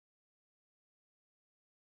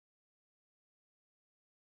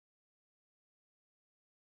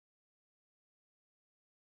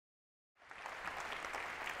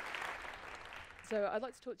So I'd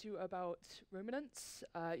like to talk to you about ruminants.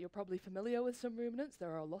 You're probably familiar with some ruminants.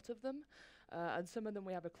 There are a lot of them, and some of them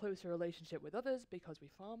we have a closer relationship with others because we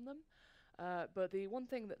farm them. But the one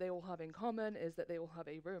thing that they all have in common is that they all have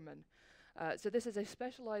a rumen. So this is a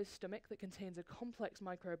specialized stomach that contains a complex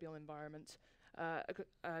microbial environment,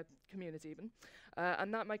 a community even,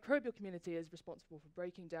 and that microbial community is responsible for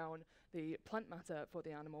breaking down the plant matter for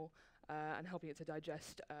the animal and helping it to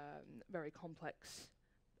digest very complex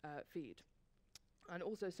feed. And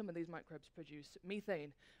also some of these microbes produce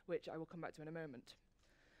methane, which I will come back to in a moment.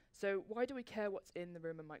 So why do we care what's in the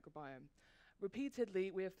rumen microbiome? Repeatedly,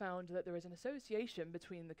 we have found that there is an association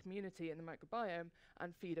between the community and the microbiome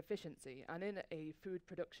and feed efficiency, and in a food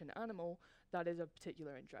production animal, that is of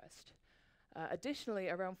particular interest. Additionally,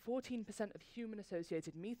 around 14% of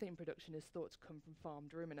human-associated methane production is thought to come from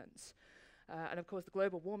farmed ruminants. And of course, the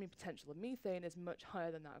global warming potential of methane is much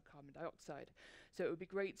higher than that of carbon dioxide. So it would be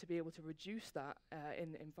great to be able to reduce that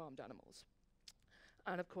in farmed animals.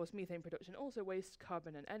 And of course, methane production also wastes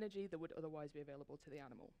carbon and energy that would otherwise be available to the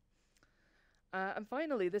animal. And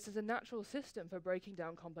finally, this is a natural system for breaking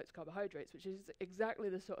down complex carbohydrates, which is exactly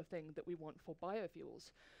the sort of thing that we want for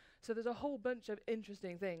biofuels. So there's a whole bunch of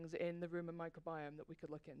interesting things in the rumen microbiome that we could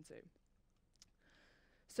look into.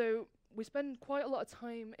 So we spend quite a lot of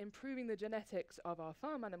time improving the genetics of our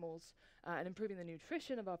farm animals and improving the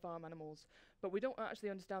nutrition of our farm animals, but we don't actually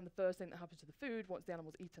understand the first thing that happens to the food once the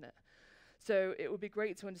animal's eaten it. So it would be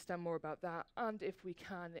great to understand more about that, and if we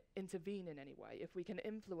can intervene in any way, if we can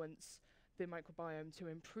influence the microbiome to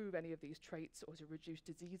improve any of these traits or to reduce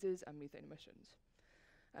diseases and methane emissions.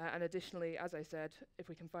 And additionally, as I said, if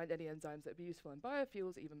we can find any enzymes that would be useful in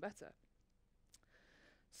biofuels, even better.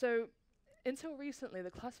 So until recently, the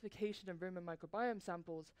classification of rumen microbiome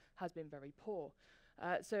samples has been very poor.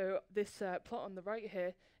 So this plot on the right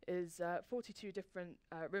here is 42 different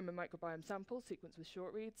rumen microbiome samples sequenced with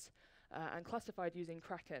short reads and classified using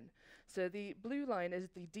Kraken. So the blue line is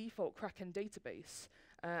the default Kraken database.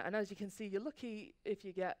 And as you can see, you're lucky if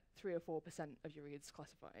you get 3 or 4% of your reads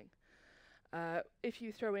classifying. If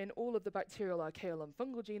you throw in all of the bacterial, archaeal, and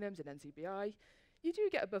fungal genomes in NCBI, you do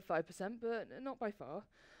get above 5%, but not by far.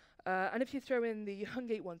 And if you throw in the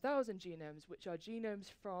Hungate 1000 genomes, which are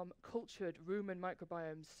genomes from cultured rumen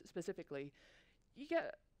microbiomes specifically, you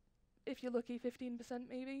get, if you're lucky, 15%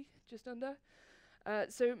 maybe, just under.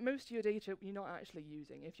 So most of your data you're not actually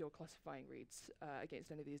using if you're classifying reads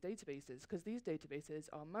against any of these databases, because these databases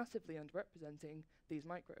are massively underrepresenting these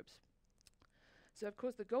microbes. So of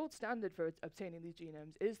course the gold standard for obtaining these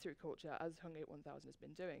genomes is through culture, as Hungate 1000 has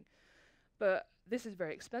been doing. But this is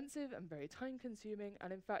very expensive and very time consuming,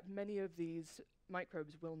 and in fact many of these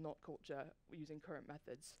microbes will not culture using current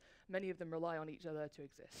methods. Many of them rely on each other to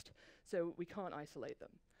exist, so we can't isolate them.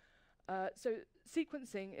 So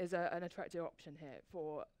sequencing is an attractive option here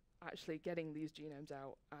for actually getting these genomes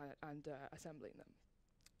out and assembling them.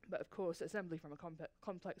 But of course, assembly from a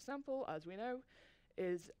complex sample, as we know,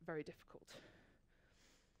 is very difficult.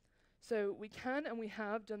 So we can and we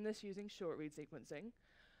have done this using short read sequencing.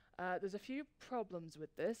 There's a few problems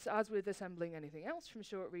with this. As with assembling anything else from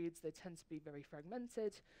short reads, they tend to be very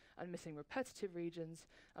fragmented and missing repetitive regions,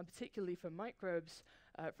 and particularly for microbes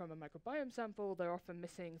from a microbiome sample, they're often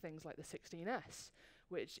missing things like the 16S,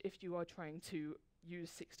 which if you are trying to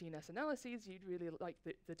use 16S analyses, you'd really like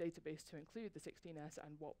the database to include the 16S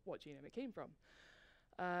and what genome it came from.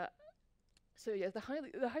 So yeah, the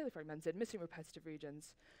highly fragmented, missing repetitive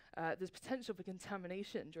regions. There's potential for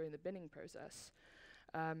contamination during the binning process.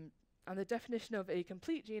 And the definition of a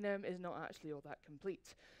complete genome is not actually all that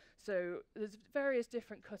complete. So there's various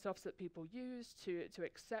different cutoffs that people use to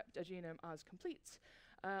accept a genome as complete.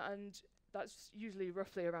 And that's usually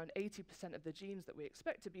roughly around 80% of the genes that we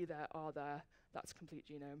expect to be there are there. That's complete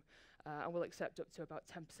genome. And we'll accept up to about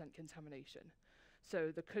 10% contamination.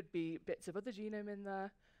 So there could be bits of other genome in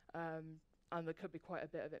there, and there could be quite a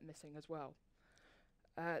bit of it missing as well.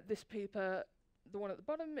 This paper, the one at the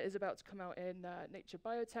bottom, is about to come out in Nature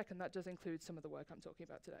Biotech, and that does include some of the work I'm talking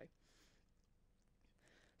about today.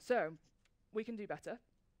 So we can do better.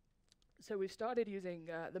 So we've started using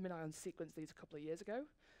the MinION to sequence these a couple of years ago.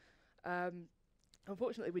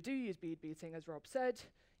 Unfortunately, we do use bead beating, as Rob said.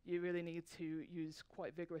 You really need to use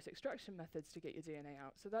quite vigorous extraction methods to get your DNA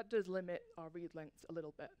out. So that does limit our read lengths a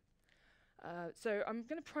little bit. So I'm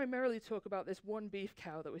going to primarily talk about this one beef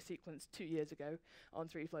cow that was sequenced 2 years ago on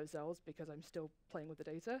 3 flow cells because I'm still playing with the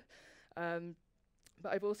data.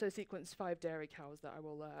 But I've also sequenced 5 dairy cows that I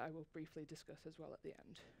will briefly discuss as well at the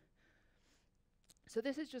end. So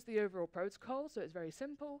this is just the overall protocol, so it's very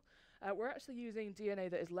simple. We're actually using DNA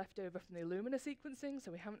that is left over from the Illumina sequencing,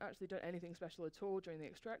 so we haven't actually done anything special at all during the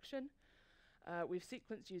extraction. We've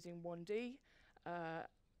sequenced using 1D.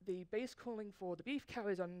 The base calling for the beef cow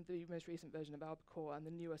is on the most recent version of Albacore, and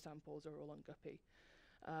the newer samples are all on Guppy.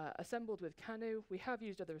 Assembled with Canu. We have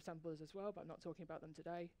used other assemblers as well, but I'm not talking about them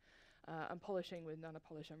today. And polishing with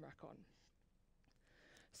Nanopolish and Racon.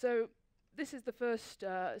 So this is the first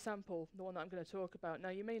sample, the one that I'm going to talk about. Now,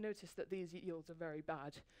 you may notice that these yields are very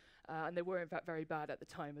bad, and they were in fact very bad at the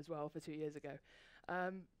time as well, for 2 years ago.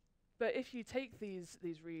 But if you take these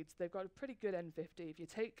reads, they've got a pretty good N50. If you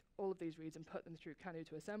take all of these reads and put them through Canu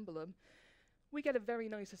to assemble them, we get a very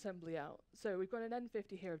nice assembly out. So we've got an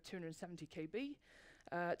N50 here of 270 kb,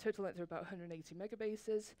 total length of about 180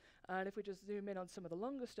 megabases. And if we just zoom in on some of the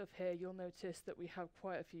longer stuff here, you'll notice that we have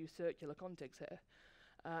quite a few circular contigs here.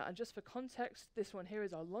 And just for context, this one here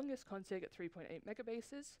is our longest contig at 3.8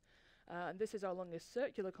 megabases. And this is our longest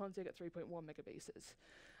circular contig at 3.1 megabases.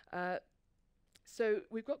 So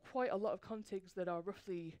we've got quite a lot of contigs that are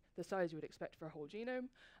roughly the size you would expect for a whole genome,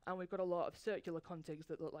 and we've got a lot of circular contigs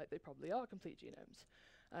that look like they probably are complete genomes.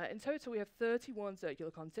 In total, we have 31 circular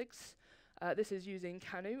contigs. This is using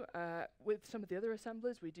Canu. With some of the other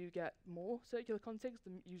assemblers, we do get more circular contigs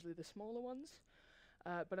than usually the smaller ones,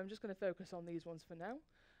 but I'm just going to focus on these ones for now.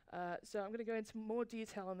 So I'm going to go into more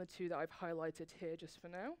detail on the two that I've highlighted here just for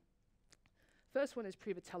now. First one is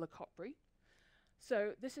Prevotella copri.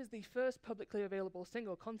 So this is the first publicly available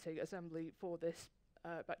single-contig assembly for this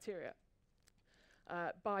bacteria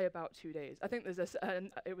by about 2 days. I think there's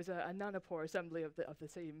it was a Nanopore assembly of the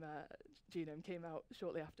same genome came out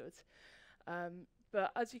shortly afterwards.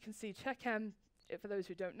 But as you can see, CheckM, for those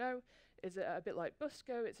who don't know, is a bit like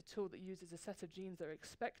Busco. It's a tool that uses a set of genes that are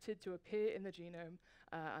expected to appear in the genome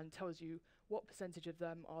and tells you what percentage of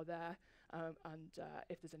them are there and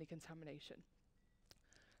if there's any contamination.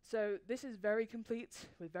 So this is very complete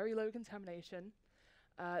with very low contamination.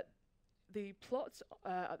 The plot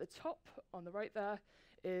at the top on the right there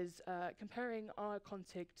is comparing our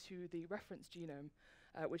contig to the reference genome,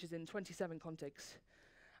 which is in 27 contigs.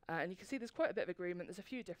 And you can see there's quite a bit of agreement. There's a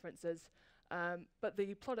few differences. But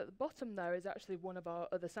the plot at the bottom there is actually one of our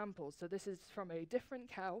other samples. So this is from a different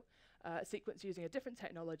cow, sequenced using a different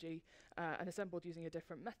technology, and assembled using a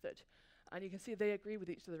different method. And you can see they agree with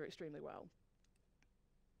each other extremely well,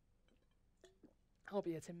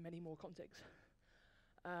 albeit in many more contigs.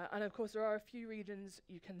 And of course, there are a few regions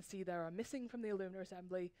you can see there are missing from the Illumina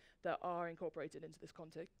assembly that are incorporated into this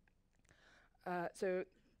contig. So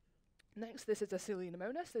next, this is a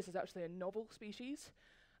Selenomonas. This is actually a novel species.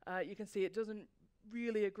 You can see it doesn't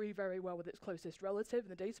really agree very well with its closest relative in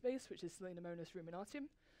the database, which is Selenomonas ruminatum.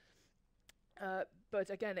 But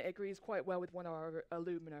again, it agrees quite well with one of our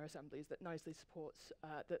Illumina assemblies that nicely supports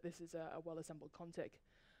that this is a well-assembled contig.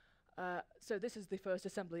 So this is the first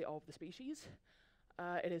assembly of the species.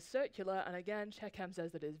 It is circular, and again, CheckM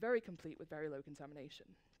says that it is very complete with very low contamination.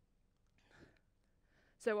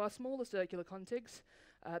 So our smaller circular contigs,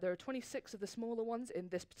 there are 26 of the smaller ones in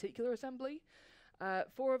this particular assembly.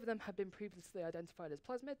 4 of them have been previously identified as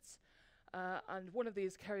plasmids, and one of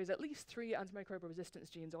these carries at least 3 antimicrobial resistance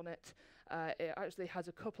genes on it. It actually has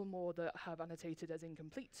a couple more that have annotated as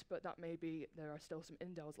incomplete, but that may be there are still some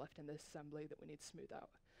indels left in this assembly that we need to smooth out.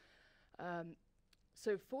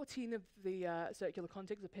 So 14 of the circular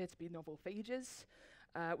contigs appear to be novel phages.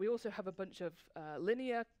 We also have a bunch of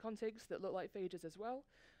linear contigs that look like phages as well.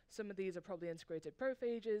 Some of these are probably integrated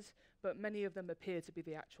prophages, but many of them appear to be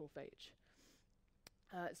the actual phage.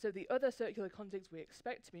 So the other circular contigs we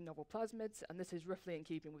expect to be novel plasmids, and this is roughly in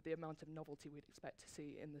keeping with the amount of novelty we'd expect to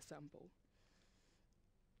see in the sample.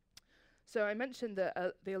 So I mentioned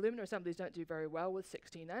that the Illumina assemblies don't do very well with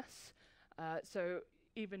 16S. So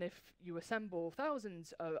even if you assemble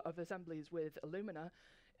thousands of assemblies with Illumina,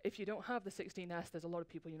 if you don't have the 16S, there's a lot of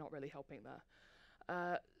people you're not really helping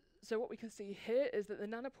there. So what we can see here is that the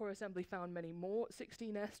Nanopore assembly found many more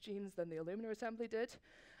 16S genes than the Illumina assembly did,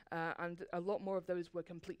 and a lot more of those were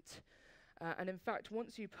complete. And in fact,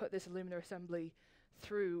 once you put this Illumina assembly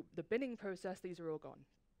through the binning process, these are all gone.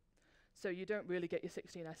 So you don't really get your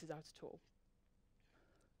 16S's out at all.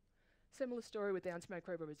 Similar story with the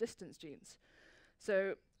antimicrobial resistance genes.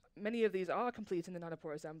 So many of these are complete in the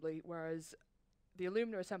Nanopore assembly, whereas the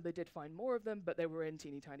Illumina assembly did find more of them, but they were in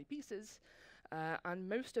teeny tiny pieces. And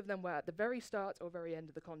most of them were at the very start or very end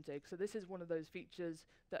of the contig. So this is one of those features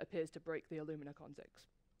that appears to break the Illumina contigs.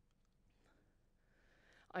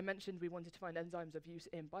 I mentioned we wanted to find enzymes of use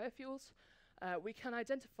in biofuels. We can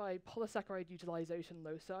identify polysaccharide utilization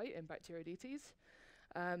loci in Bacteroidetes.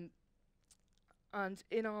 And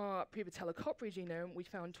in our Prevotella copri genome, we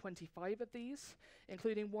found 25 of these,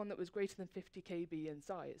 including one that was greater than 50 kb in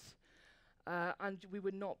size. And we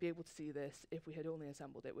would not be able to see this if we had only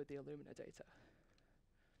assembled it with the Illumina data.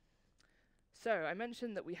 So I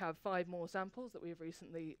mentioned that we have 5 more samples that we have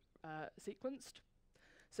recently sequenced.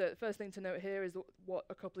 So the first thing to note here is that what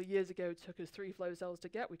a couple of years ago took us 3 flow cells to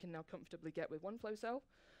get, we can now comfortably get with 1 flow cell.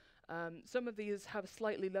 Some of these have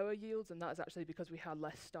slightly lower yields, and that is actually because we had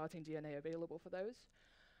less starting DNA available for those.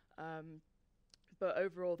 But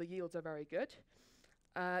overall, the yields are very good.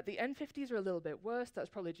 The N50s are a little bit worse. That's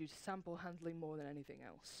probably due to sample handling more than anything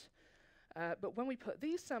else. But when we put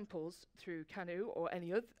these samples through Canu or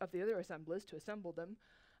any of the other assemblers to assemble them,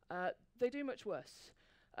 they do much worse.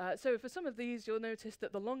 So for some of these, you'll notice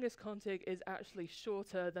that the longest contig is actually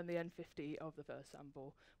shorter than the N50 of the first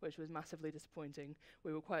sample, which was massively disappointing.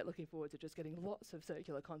 We were quite looking forward to just getting lots of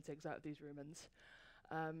circular contigs out of these rumens.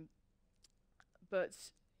 But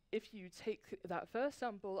if you take that first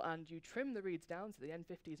sample and you trim the reads down so the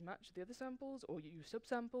N50s match the other samples, or you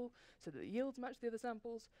subsample so that the yields match the other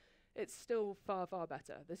samples, it's still far, far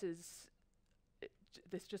better. This is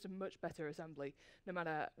just a much better assembly, no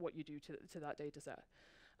matter what you do to that data set.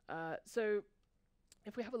 So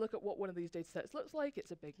if we have a look at what one of these data sets looks like,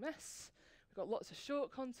 it's a big mess. We've got lots of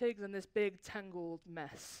short contigs and this big tangled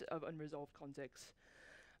mess of unresolved contigs.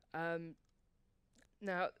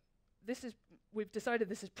 Now, we've decided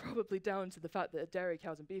this is probably down to the fact that dairy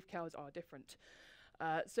cows and beef cows are different.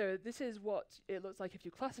 So this is what it looks like if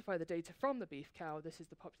you classify the data from the beef cow. This is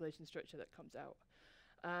the population structure that comes out.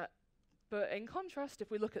 But in contrast,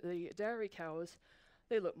 if we look at the dairy cows,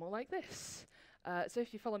 they look more like this. So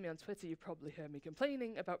if you follow me on Twitter, you've probably heard me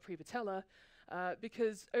complaining about Prevotella,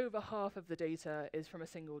 because over half of the data is from a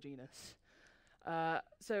single genus.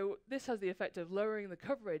 So this has the effect of lowering the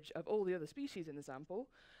coverage of all the other species in the sample,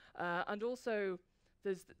 and also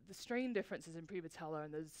there's the strain differences in Prevotella,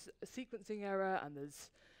 and there's a sequencing error, and there's,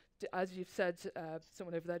 as you've said,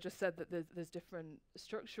 someone over there just said that there's different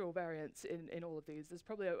structural variants in all of these. There's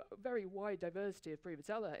probably a very wide diversity of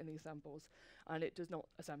Prevotella in these samples, and it does not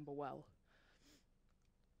assemble well.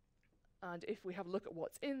 And if we have a look at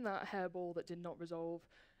what's in that hairball that did not resolve,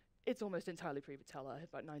 it's almost entirely Prevotella,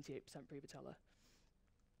 about 98% Prevotella.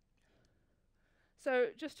 So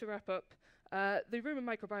just to wrap up, the rumen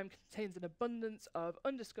microbiome contains an abundance of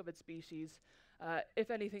undiscovered species.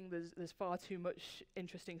 If anything, there's far too much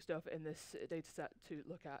interesting stuff in this data set to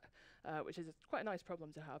look at, which is quite a nice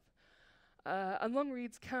problem to have. And long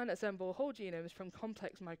reads can assemble whole genomes from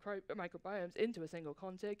complex microbiomes into a single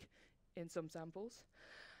contig in some samples.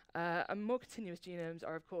 And more continuous genomes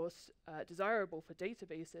are, of course, desirable for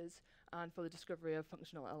databases and for the discovery of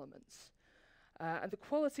functional elements. And the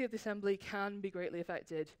quality of the assembly can be greatly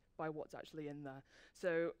affected by what's actually in there.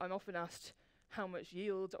 So I'm often asked how much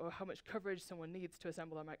yield or how much coverage someone needs to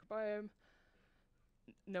assemble their microbiome.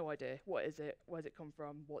 No idea. What is it? Where does it come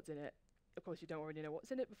from? What's in it? Of course, you don't already know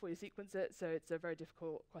what's in it before you sequence it, so it's a very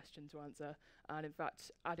difficult question to answer. And in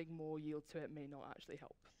fact, adding more yield to it may not actually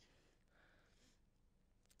help.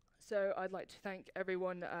 So I'd like to thank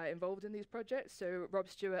everyone involved in these projects. So Rob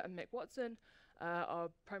Stewart and Mick Watson are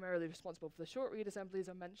primarily responsible for the short read assemblies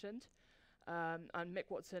I mentioned. And Mick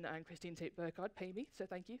Watson and Christine Tate-Burkhardt pay me, so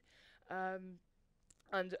thank you.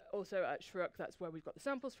 And also at Shruck, that's where we've got the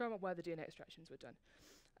samples from and where the DNA extractions were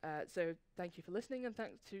done. So thank you for listening, and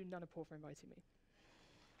thanks to Nanopore for inviting me.